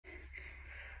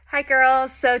Hi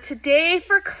girls, so today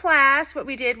for class what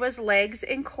we did was legs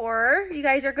and core. You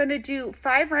guys are going to do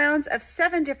 5 rounds of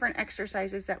 7 different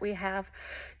exercises that we have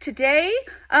today.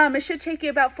 It should take you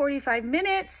about 45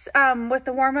 minutes with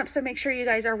the warm-up, so make sure you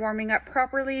guys are warming up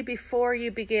properly before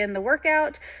you begin the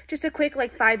workout. Just a quick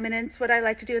 5 minutes. What I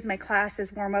like to do with my class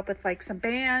is warm up with some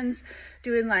bands,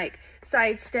 doing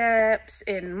side steps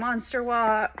and monster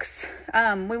walks.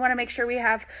 We want to make sure we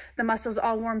have the muscles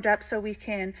all warmed up so we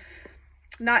can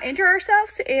not injure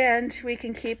ourselves and we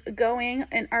can keep going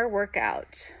in our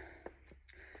workout.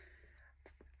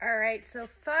 All right, so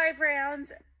 5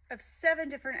 rounds of 7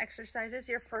 different exercises.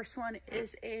 Your first one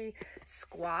is a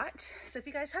squat. So if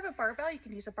you guys have a barbell, you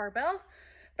can use a barbell,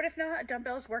 but if not,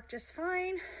 dumbbells work just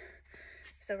fine.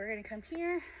 So we're gonna come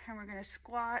here and we're gonna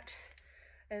squat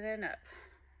and then up.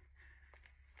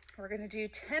 We're gonna do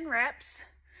 10 reps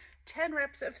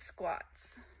of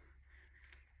squats.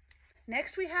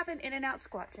 Next, we have an in and out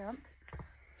squat jump.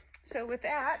 So with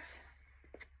that,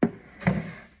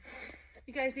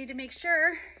 you guys need to make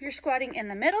sure you're squatting in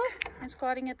the middle and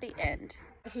squatting at the end.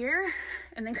 Here,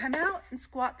 and then come out and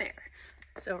squat there.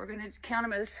 So we're gonna count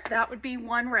them as, that would be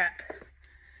 1 rep.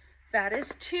 That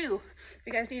is 2. If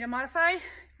you guys need to modify,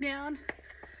 down,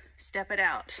 step it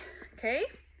out, okay?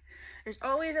 There's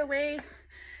always a way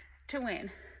to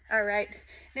win. All right,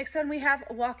 next one we have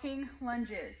walking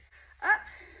lunges. Up,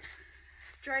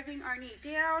 driving our knee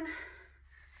down,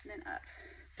 and then up.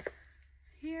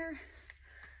 Here,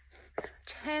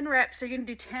 10 reps. So you're gonna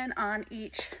do 10 on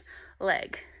each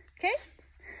leg, okay?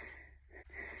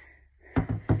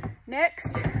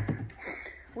 Next,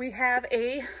 we have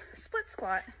a split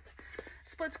squat.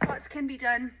 Split squats can be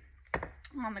done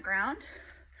on the ground,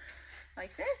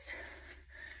 like this.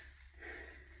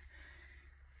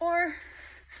 Or,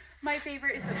 my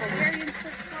favorite is the Bulgarian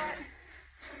Split Squat.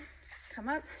 Come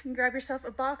up, you can grab yourself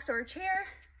a box or a chair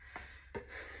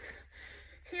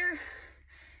here,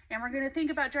 and we're going to think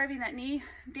about driving that knee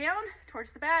down towards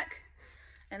the back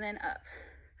and then up,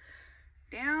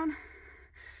 down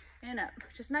and up,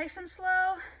 just nice and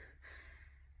slow,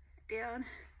 down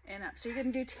and up. So you're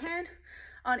going to do 10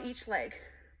 on each leg,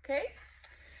 okay?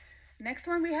 Next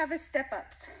one we have is step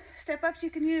ups. Step ups, you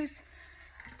can use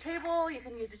a table, you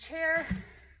can use a chair,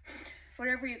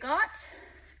 whatever you got.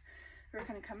 We're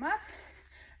going to come up.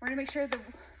 We're going to make sure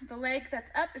the leg that's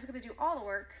up is going to do all the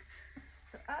work.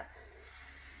 So up,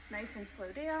 nice and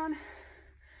slow down,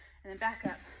 and then back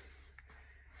up.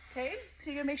 Okay, so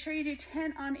you're going to make sure you do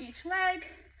 10 on each leg.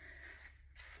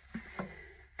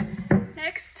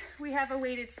 Next, we have a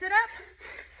weighted sit-up.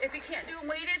 If you can't do them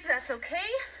weighted, that's okay.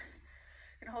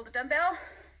 You're going to hold the dumbbell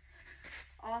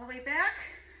all the way back.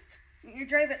 You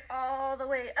drive it all the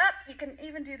way up. You can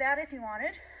even do that if you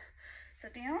wanted. So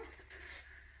down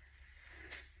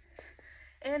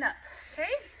and up, okay?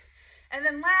 And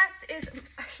then last is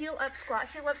a heel up squat.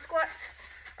 Heel up squats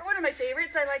are one of my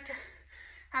favorites. I like to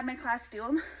have my class do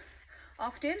them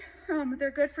often.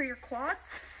 They're good for your quads.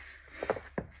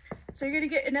 So you're gonna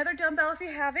get another dumbbell if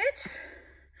you have it.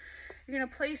 You're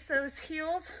gonna place those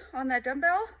heels on that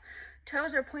dumbbell.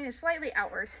 Toes are pointed slightly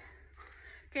outward,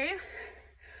 okay?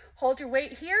 Hold your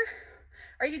weight here,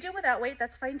 or you do without weight,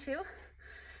 that's fine too.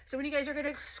 So when you guys are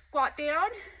gonna squat down,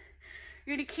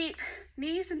 you're gonna keep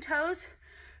knees and toes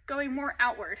going more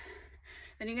outward.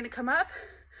 Then you're gonna come up,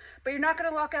 but you're not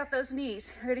gonna lock out those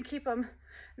knees. You're gonna keep them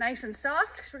nice and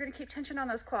soft, because we're gonna keep tension on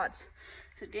those quads.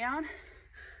 So down,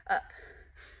 up,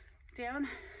 down,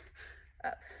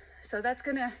 up. So that's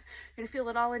you're gonna feel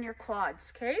it all in your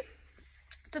quads, okay?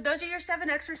 So those are your 7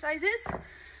 exercises.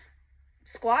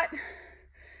 Squat,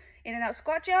 in and out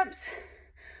squat jumps,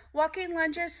 walking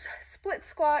lunges, split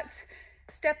squats,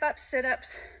 step ups, sit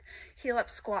ups, heel up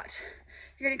squat.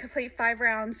 You're going to complete 5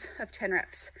 rounds of 10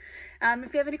 reps.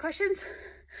 If you have any questions,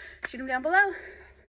 shoot them down below.